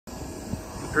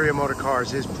Imperial Motor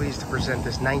Cars is pleased to present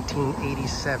this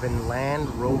 1987 Land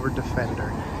Rover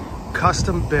Defender.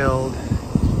 Custom build,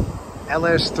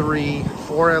 LS3,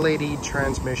 4L80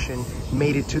 transmission,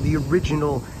 made it to the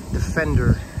original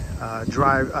Defender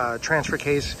transfer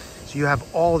case. So you have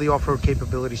all the off-road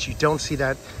capabilities. You don't see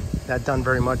that done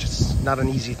very much. It's not an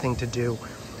easy thing to do.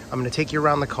 I'm gonna take you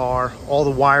around the car. All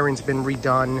the wiring's been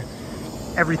redone.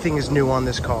 Everything is new on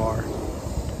this car.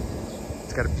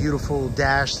 It's got a beautiful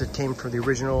dash that came from the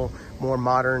original, more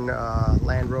modern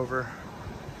Land Rover.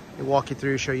 I'll walk you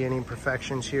through, show you any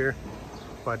imperfections here,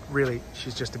 but really,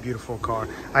 she's just a beautiful car.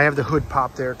 I have the hood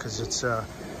pop there because it's, I'll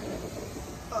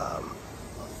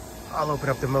open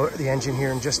up the engine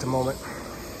here in just a moment.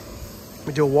 Let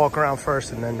me do a walk around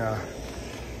first and then I'll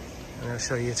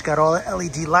show you. It's got all the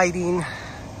LED lighting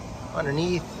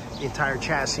underneath. The entire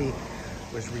chassis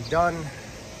was redone.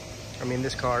 I mean,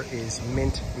 this car is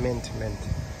mint, mint, mint.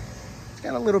 It's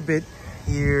got a little bit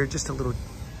here, just a little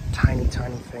tiny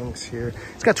things here.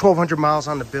 It's got 1,200 miles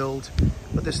on the build,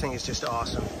 but this thing is just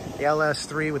awesome. The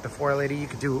LS3 with the 4L80, you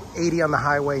could do 80 on the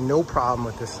highway, no problem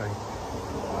with this thing.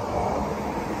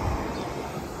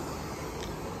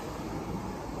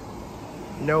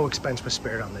 No expense was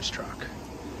spared on this truck.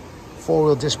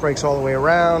 4-wheel disc brakes all the way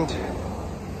around.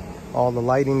 All the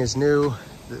lighting is new.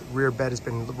 The rear bed has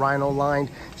been rhino lined.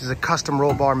 This is a custom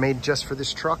roll bar made just for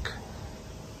this truck.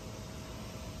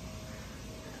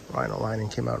 Rhino lining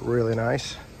came out really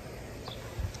nice.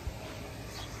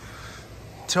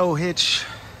 Tow hitch.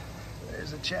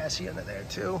 There's a chassis under there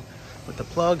too with the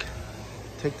plug.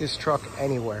 Take this truck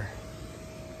anywhere.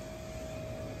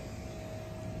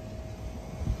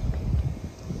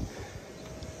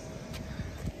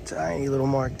 Tiny little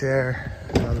mark there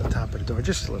on the top of the door.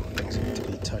 Just little things that need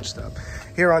to be touched up.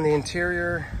 Here on the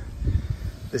interior,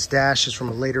 this dash is from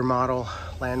a later model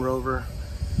Land Rover,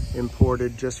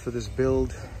 imported just for this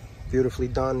build. Beautifully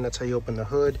done. That's how you open the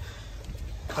hood.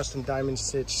 Custom diamond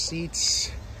stitch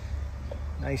seats.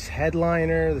 Nice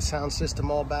headliner. The sound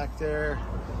system all back there.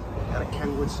 Got a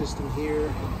Kenwood system here.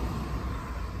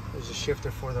 There's a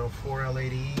shifter for the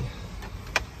 4L80.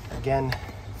 Again,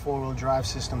 4-wheel drive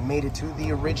system, made it to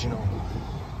the original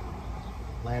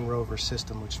Land Rover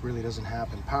system, which really doesn't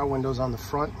happen. Power windows on the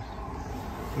front,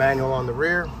 manual on the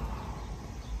rear,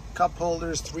 cup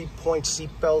holders, 3-point seat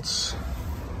belts,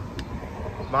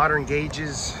 modern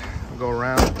gauges. We'll go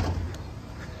around,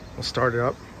 we'll start it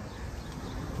up,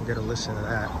 we'll get a listen to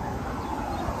that.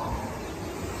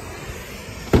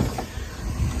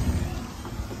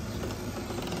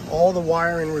 All the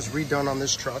wiring was redone on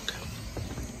this truck.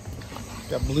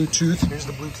 Got Bluetooth. Here's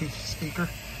the Bluetooth speaker.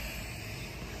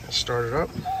 Let's start it up.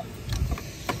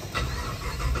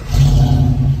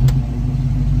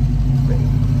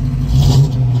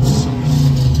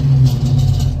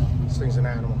 This thing's an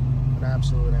animal, an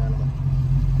absolute animal.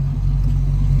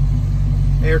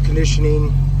 Air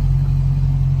conditioning.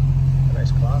 A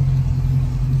nice clock.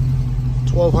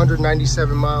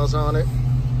 1,297 miles on it.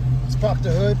 Let's pop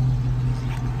the hood.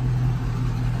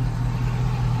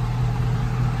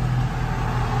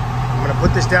 I'm gonna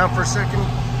put this down for a second.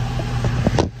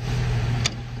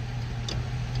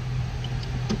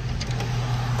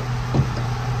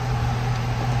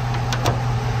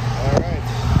 All right,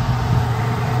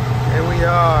 here we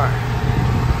are.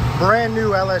 Brand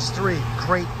new LS3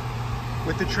 crate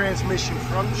with the transmission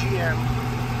from GM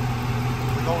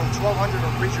with only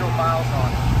 1,200 original miles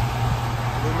on it.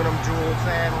 Aluminum dual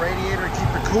fan radiator,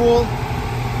 keep it cool.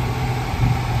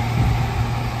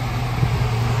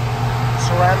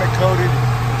 Ceramic coated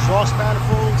exhaust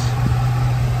manifolds.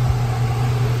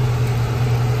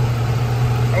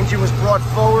 Engine was brought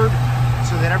forward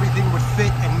so that everything would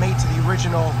fit and made to the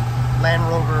original Land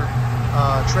Rover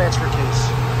transfer case.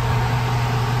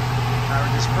 Power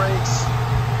disc brakes.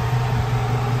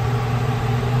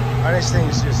 This thing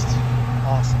is just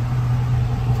awesome.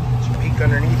 Some peek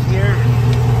underneath here.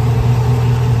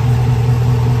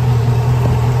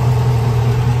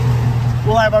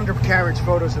 We'll have undercarriage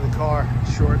photos of the car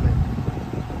shortly.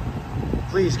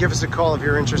 Please give us a call if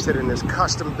you're interested in this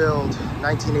custom build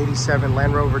 1987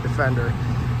 Land Rover Defender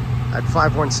at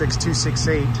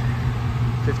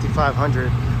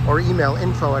 516-268-5500 or email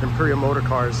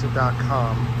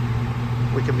info@imperialmotorcars.com.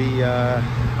 We can be,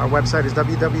 our website is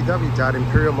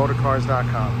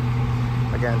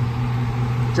www.imperialmotorcars.com. Again,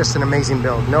 just an amazing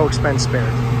build, no expense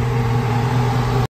spared.